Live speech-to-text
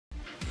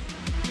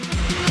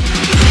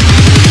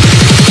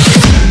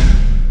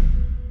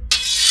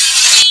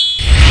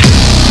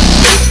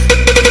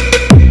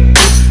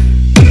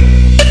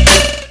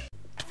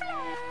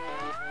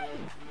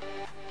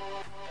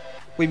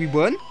Wait, we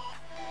won?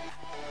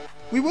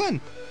 We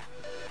won!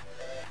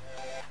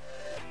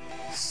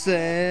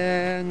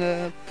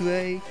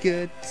 Celebrate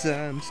good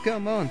times.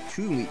 Come on,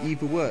 truly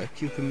evil work.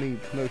 You've been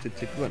promoted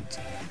to grunt.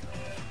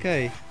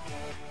 Okay.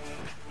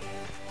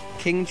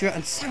 Kingdra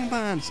and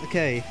Sangmans.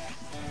 Okay.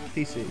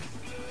 PC.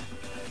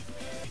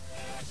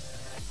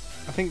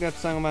 I think that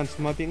Sangmans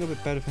might be a little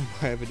bit better than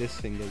whatever this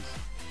thing is.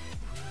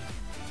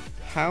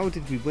 How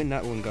did we win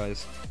that one,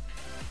 guys?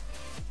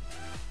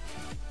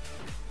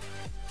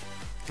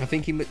 I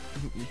think he...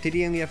 Did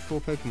he only have 4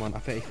 Pokemon? I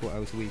bet he thought I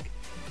was weak.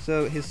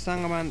 So his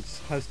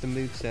Salamence has the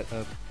moveset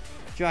of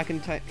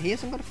Dragon Tail. He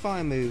hasn't got a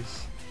fire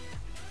moves.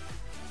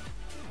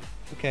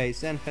 Okay,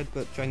 Zen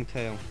Headbutt, Dragon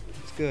Tail.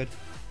 It's good.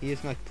 He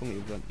is like pulling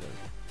a grunt though.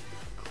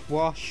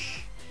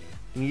 Quash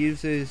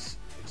uses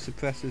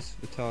suppresses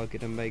the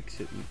target and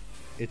makes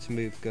its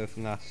move go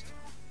for last.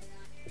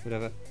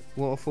 Whatever.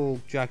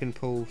 Waterfall, Dragon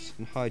Pulse,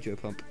 and Hydro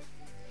Pump.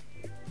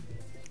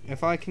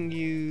 If I can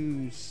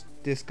use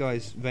this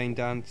guy's Rain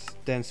Dance,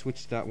 then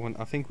switch to that one,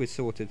 I think we're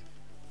sorted.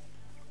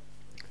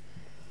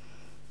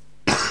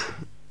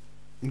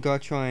 I'm gonna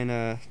try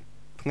and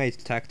play it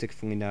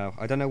tactically now.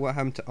 I don't know what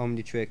happened to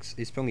Omnitrix.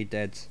 He's probably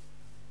dead.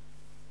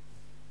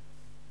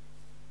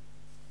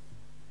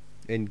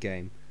 In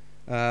game.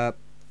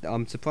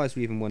 I'm surprised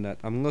we even won that.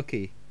 I'm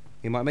lucky.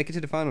 He might make it to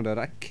the final though.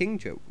 That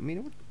Kingdra. I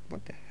mean,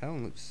 what the hell?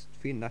 Let's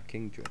feeding that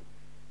Kingdra.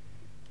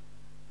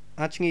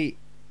 Actually,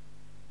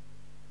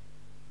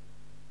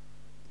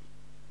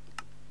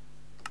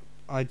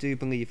 I do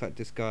believe that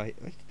this guy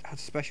has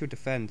special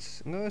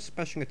defense. No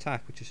special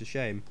attack, which is a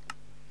shame.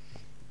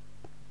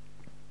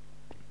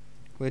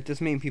 Well, it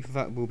does mean people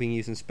that will be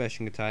using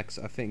special attacks,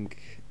 I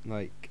think,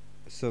 like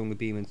Solar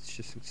Beam and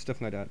just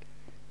stuff like that,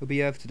 will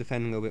be able to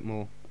defend a little bit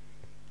more.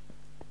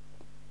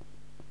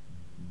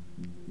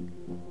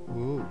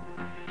 Whoa.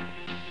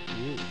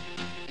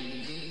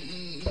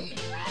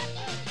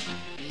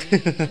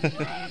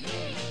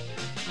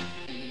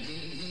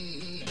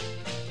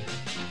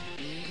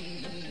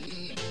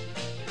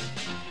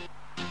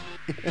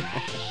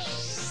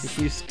 If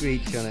you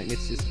screech on it,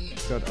 it's just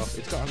shut off.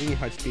 It's got a really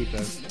high speed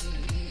though.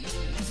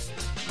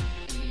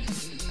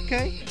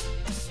 Okay.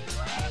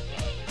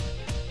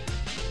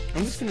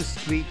 I'm just gonna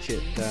screech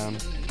it down.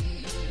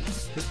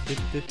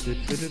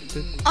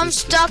 I'm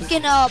stuck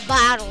in a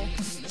battle.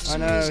 I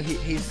know,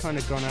 he's kind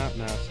of gone out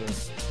now, so...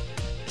 Let's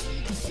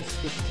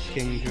switch to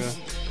Kingdra.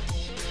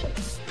 I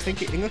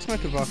think it looks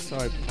like a rock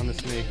type,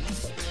 honestly.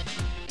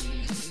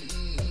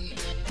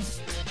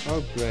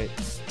 Oh, great.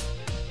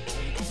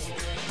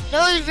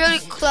 That was really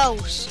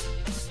close.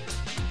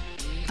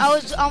 I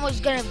was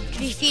almost gonna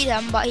defeat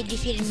him, but he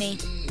defeated me.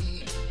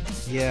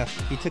 Yeah,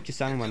 he took your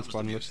Sandman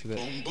spot and looks of it.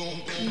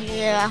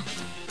 Yeah.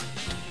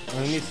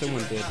 I knew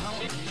someone did.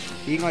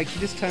 He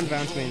just turned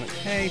around to me and like,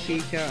 hey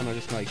Pika, and I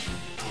just like...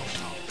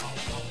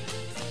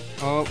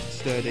 Oh,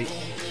 sturdy.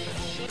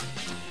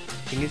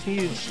 Thing is,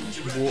 use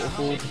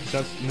Waterfall because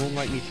that's more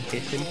likely to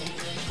hit him.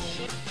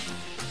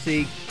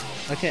 See,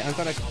 okay, I've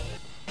got to...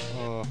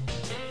 Oh,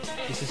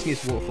 let's just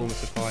use Waterfall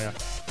with the fire.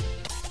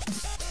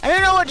 I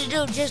don't know what to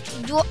do. Just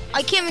do.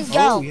 I can't even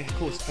go. Oh yeah, of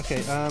course.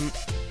 Okay.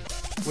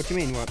 What do you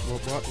mean? What?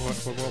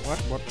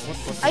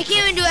 I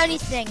can't even do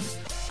anything.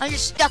 I'm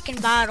just stuck in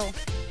battle.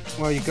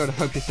 Well, you gotta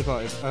hope you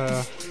survive.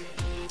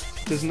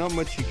 There's not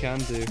much you can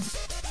do.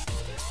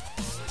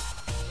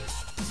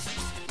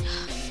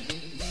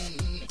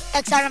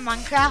 That's out of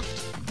Minecraft.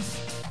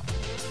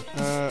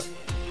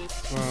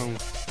 Well,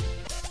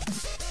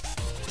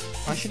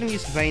 I shouldn't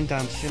use Rain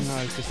Dance, shouldn't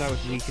I? Because that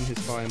would weaken his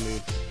fire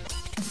moves.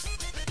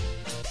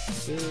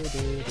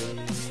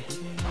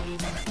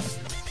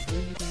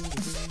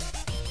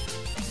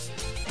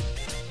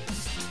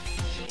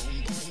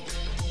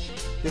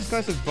 This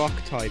guy's a rock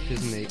type,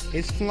 isn't he?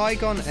 Is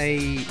Flygon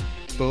a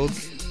bug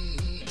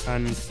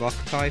and rock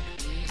type?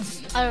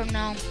 I don't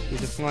know.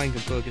 He's a flying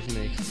bug, isn't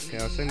he? Okay,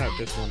 I'll send out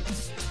this one.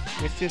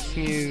 Let's just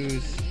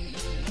use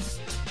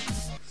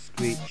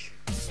Screech.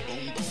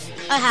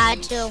 I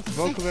had to.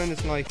 Volcarona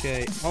is like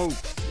a... Oh!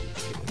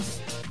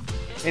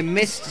 It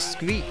missed a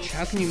Screech.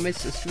 How can you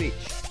miss a Screech?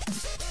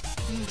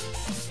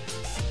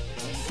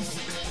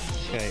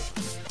 Okay.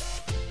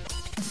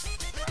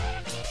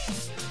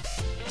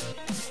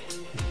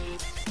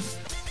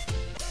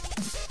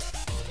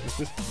 Let's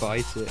just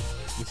bite it.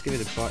 Let's give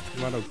it a bite.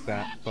 Right off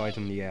that bite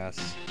on the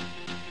ass.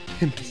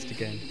 Missed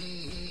again.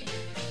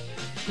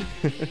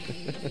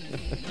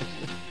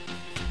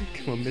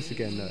 Come on, miss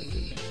again. No, it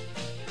didn't.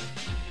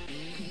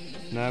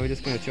 Now we're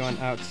just going to try and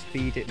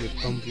outspeed it with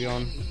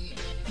Umbreon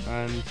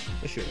and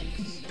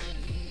Assurance.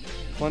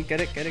 Come on,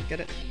 get it, get it, get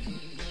it.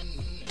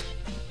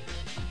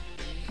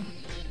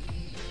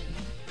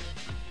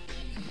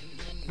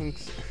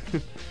 Thanks.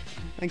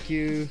 Thank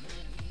you.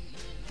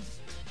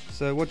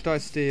 So, what did I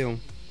steal?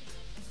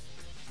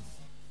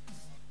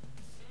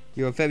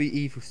 You're a very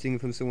evil stealing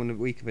from someone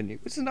weaker than you.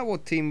 Isn't that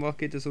what Team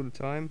Rocket does all the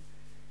time?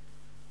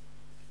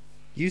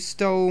 You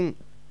stole...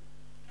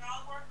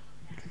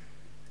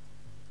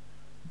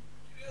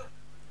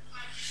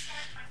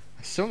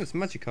 I saw this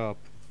Magikarp.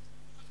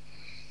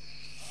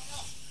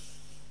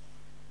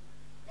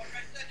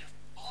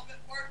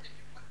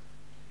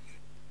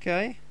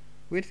 Okay.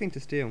 Weird thing to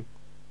steal.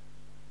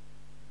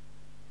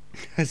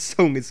 A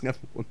song is never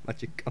one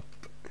magic up.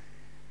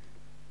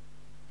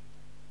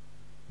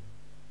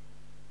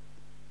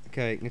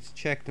 Okay, let's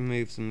check the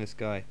moves on this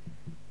guy.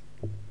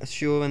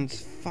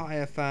 Assurance,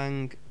 Fire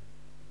Fang.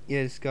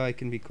 Yeah, this guy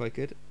can be quite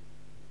good.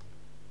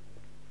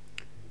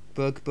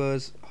 Bug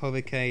Buzz,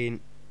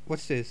 Hurricane.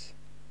 What's this?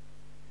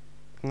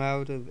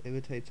 Cloud of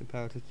irritates and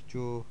power to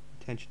draw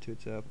attention to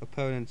itself.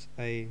 Opponents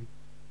aim.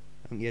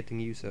 I'm yet to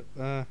use it.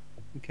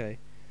 Okay.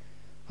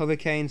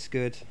 Hurricane's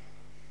good.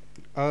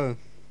 Oh.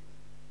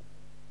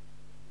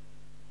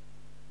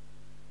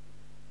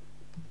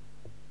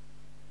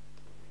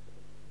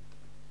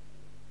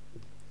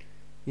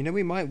 You know,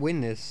 we might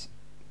win this.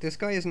 This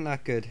guy isn't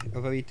that good,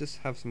 although he does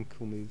have some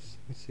cool moves.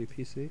 Let's see,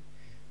 PC.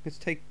 Let's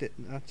take that.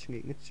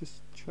 Actually, let's just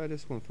try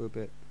this one for a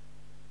bit.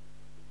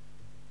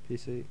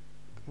 PC,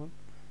 come on.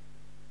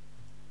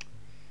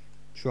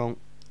 Tron.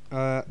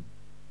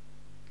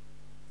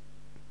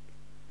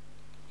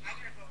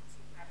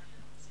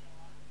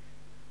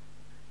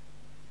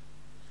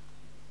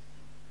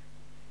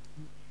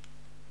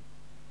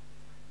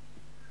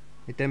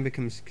 It then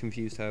becomes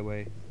confused that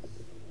way.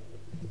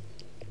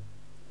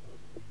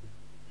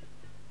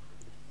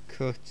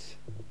 Cut.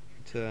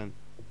 Turn.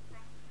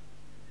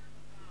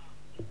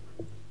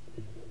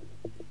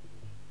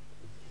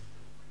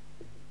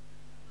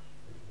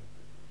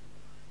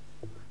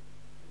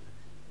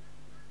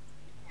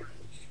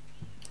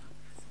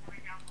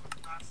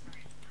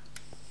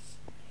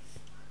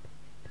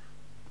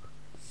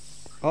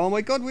 Oh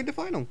my god, we're in the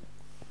final!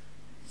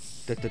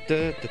 Da, da,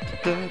 da, da,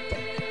 da, da.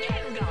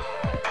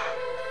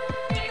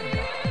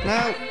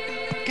 Now,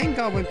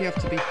 Gengar won't be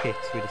able to be hit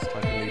with this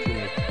type of move, will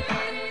he?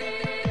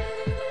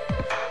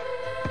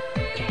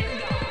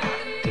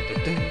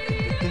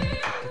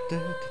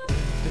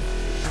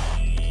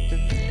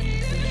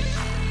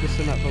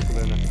 Listen that vocal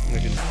there now.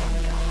 Legend.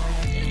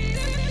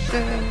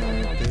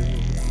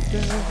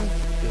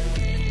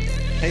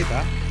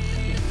 Payback.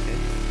 Okay.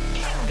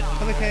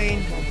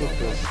 Hurricane. Good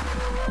buzz.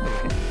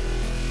 Hurricane.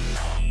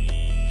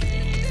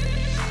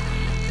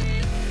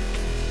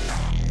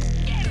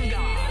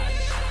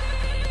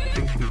 I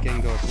think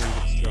Gengar's one of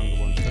the stronger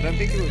ones. I don't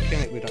think it will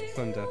kill it with that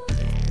thunder.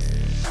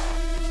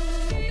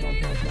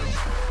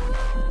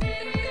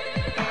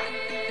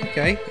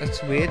 Okay, that's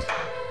weird.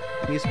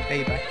 Use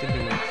payback to do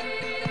it.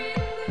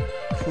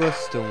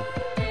 Crystal.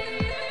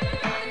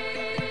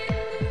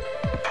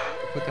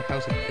 What the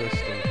hell's a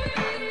crystal?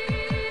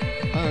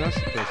 Oh, that's a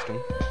crystal.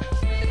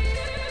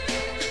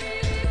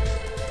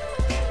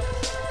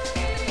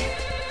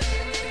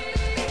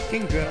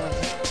 Kingdra.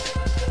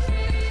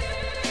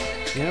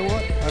 You know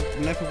what? I've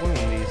never won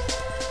one of these.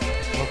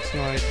 Rock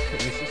Slide.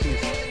 Let's just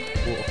use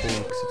Waterfall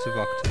because it's a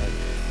rock type.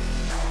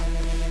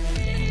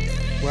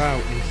 Wow,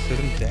 in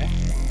sudden death.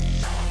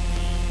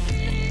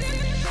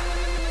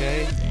 Okay,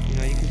 you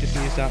know, you can just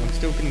use that. I'm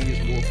still going to use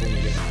Waterfall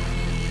again.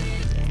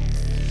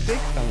 Big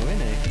fella,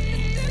 isn't it?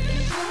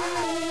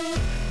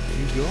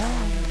 You go.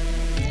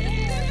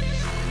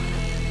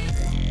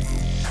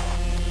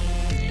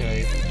 Okay.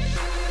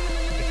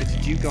 If it's a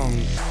Dugong,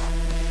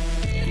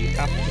 you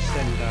have to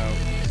send out.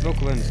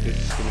 Volcarona is good,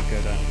 it's going to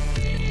go down.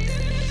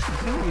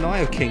 Send out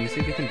Nile King, see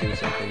if he can do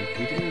something.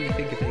 We didn't even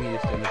think of being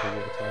used to another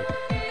water type.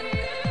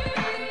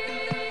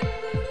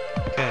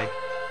 Okay.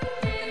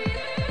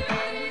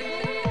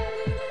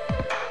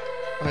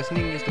 Oh, hasn't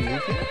even used the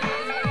move yet?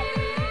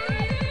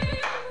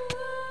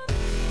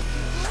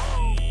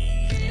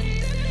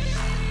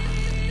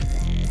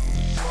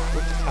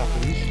 What just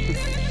happened?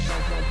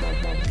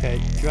 Okay,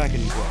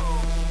 Dragon Breath.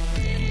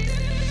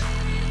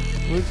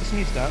 We'll just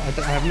use that.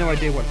 I have no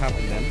idea what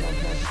happened then.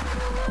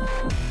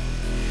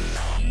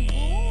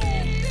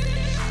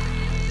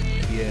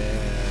 Yeah.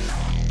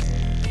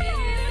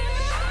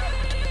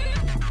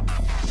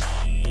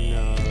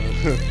 No.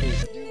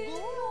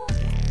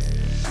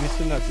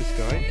 Listen, that's this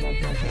guy.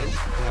 Okay.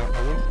 Now I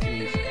wanted to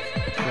use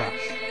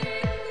Crash.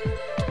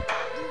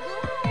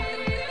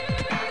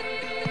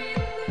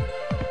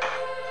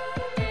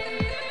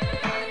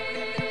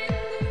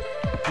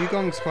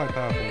 Dugong's quite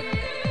powerful.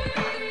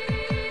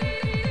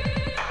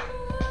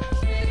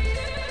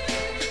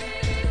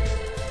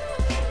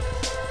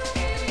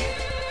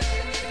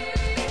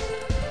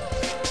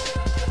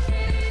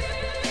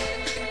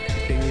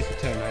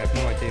 I have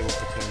no idea what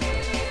the turn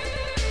does.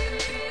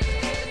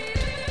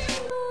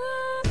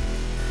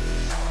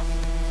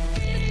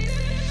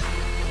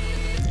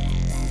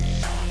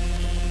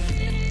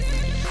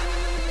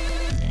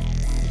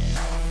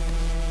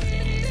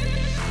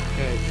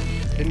 Okay,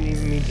 didn't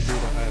even mean to do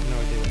that, I have no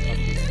idea what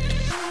happened.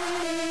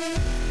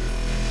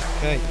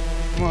 Okay,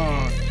 come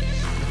on,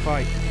 the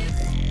fight.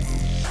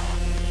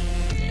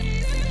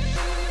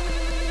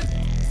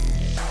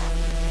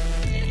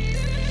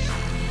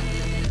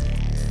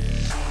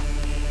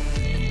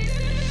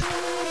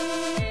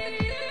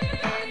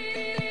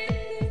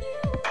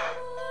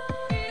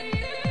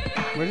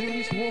 Why didn't you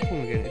use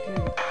Waterfall again? It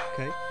didn't.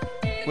 Okay.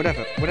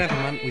 Whatever,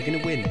 man. We're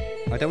gonna win.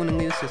 I don't want to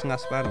lose this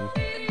last battle.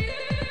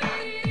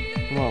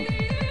 Come on.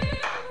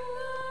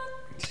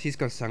 he's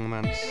got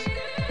Sangamance.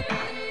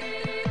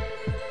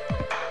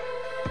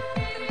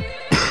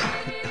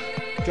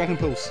 Dragon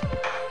Pulse.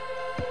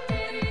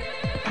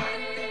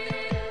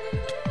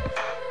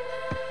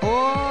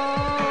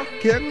 Oh,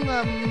 kill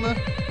him!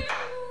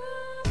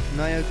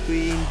 Nio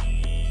Queen.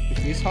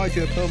 Use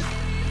Hydro Pump.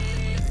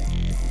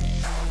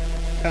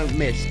 Don't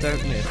miss,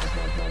 don't miss.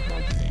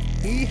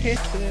 He hit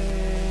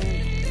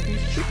it.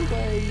 He's chip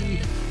away.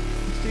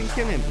 He's doing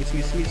kill him. It's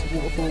going to use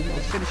Waterfall.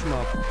 Let's finish him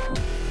off.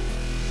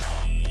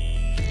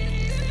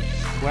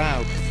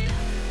 Wow.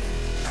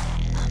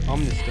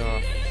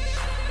 Omnistar.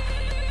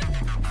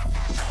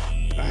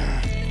 I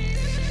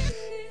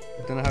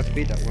don't know how to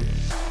beat that one.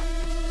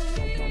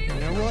 You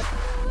know what?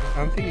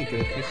 I'm thinking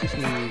good. Let's just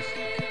use...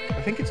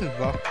 I think it's a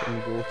rock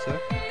and water.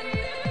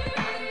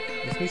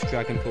 Let's use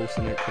Dragon Pulse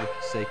in it for the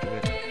sake of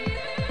it.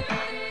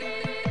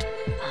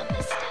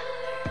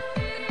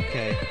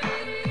 Okay.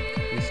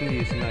 I'm just going to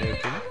use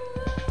Nioken.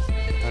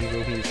 And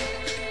we'll use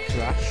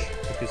Thrash,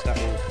 because that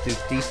will do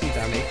decent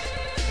damage.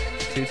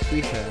 2 to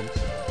 3 turns.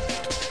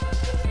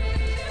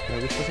 No,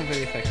 which wasn't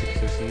very effective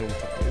because it was a normal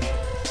type move.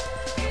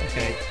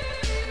 Okay.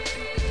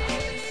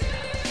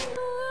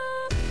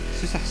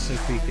 This is so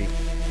creepy.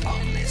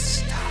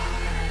 Omnistar.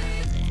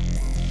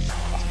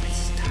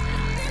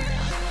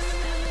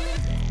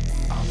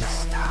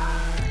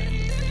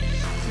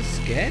 This is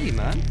scary,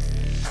 man.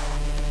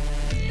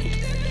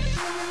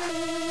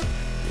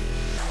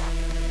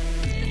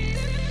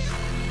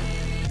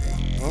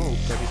 Oh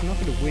god, he's not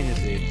gonna win, is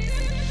he?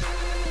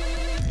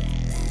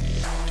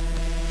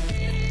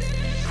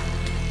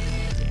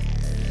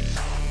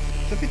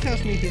 Something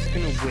tells me he's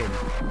gonna win.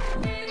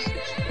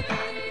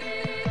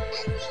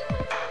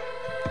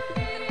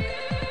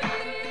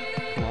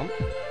 Come on.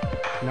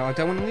 No, I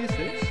don't want to lose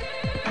this.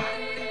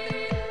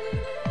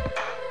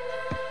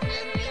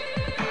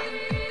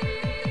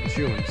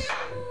 Insurance.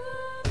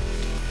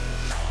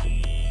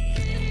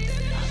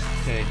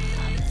 Okay.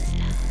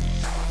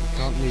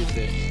 Can't lose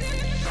this.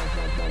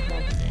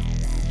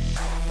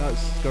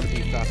 That's gotta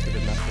be faster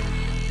than nothing.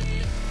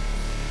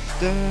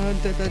 Dun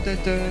dun dun dun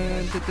dun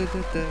dun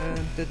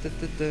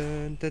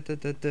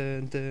dun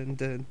dun dun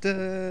dun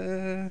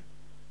dun.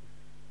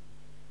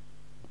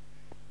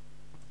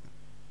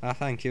 Ah,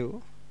 thank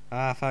you.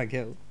 Ah, thank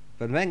you.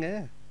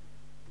 Benvenga.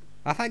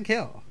 Ah, thank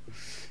you.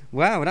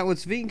 Wow, that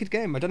was a really good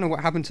game. I don't know what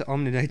happened to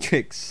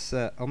Omnimatrix.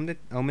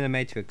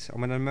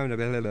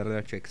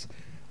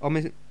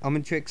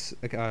 Omnitrix.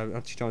 Okay, I'm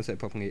actually trying to say it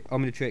properly.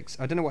 Omnitrix.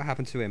 I don't know what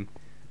happened to him.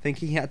 I think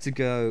he had to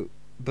go.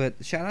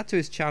 But shout out to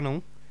his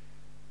channel.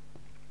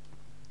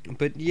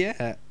 But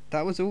yeah,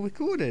 that was all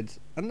recorded.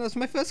 And that was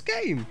my first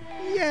game.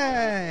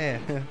 Yeah!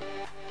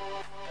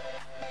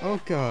 Oh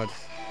god.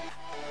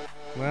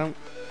 Well,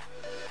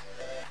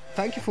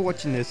 thank you for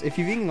watching this. If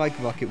you really like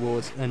Rocket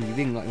Wars, and you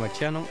really like my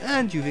channel,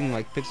 and you really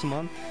like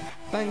Pixelmon,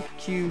 thank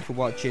you for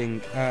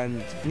watching,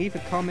 and leave a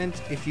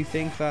comment if you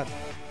think that...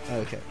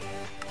 Okay.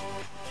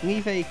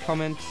 Leave a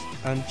comment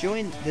and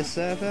join the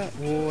server,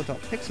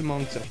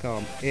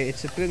 war.pixelmonk.com.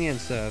 It's a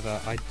brilliant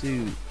server. I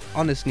do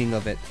honestly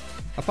love it.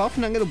 Apart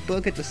from that little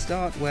bug at the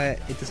start where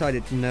it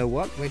decided, you know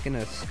what, we're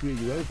gonna screw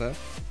you over.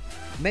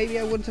 Maybe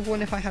I wouldn't have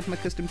won if I had my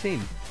custom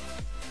team.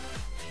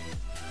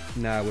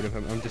 No, I would have.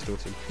 I'm just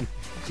awesome.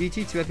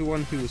 GG to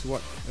everyone who was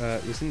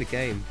in the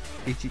game.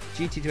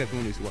 GG to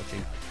everyone who's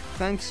watching.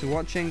 Thanks for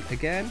watching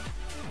again,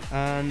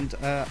 and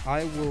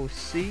I will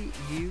see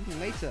you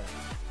later.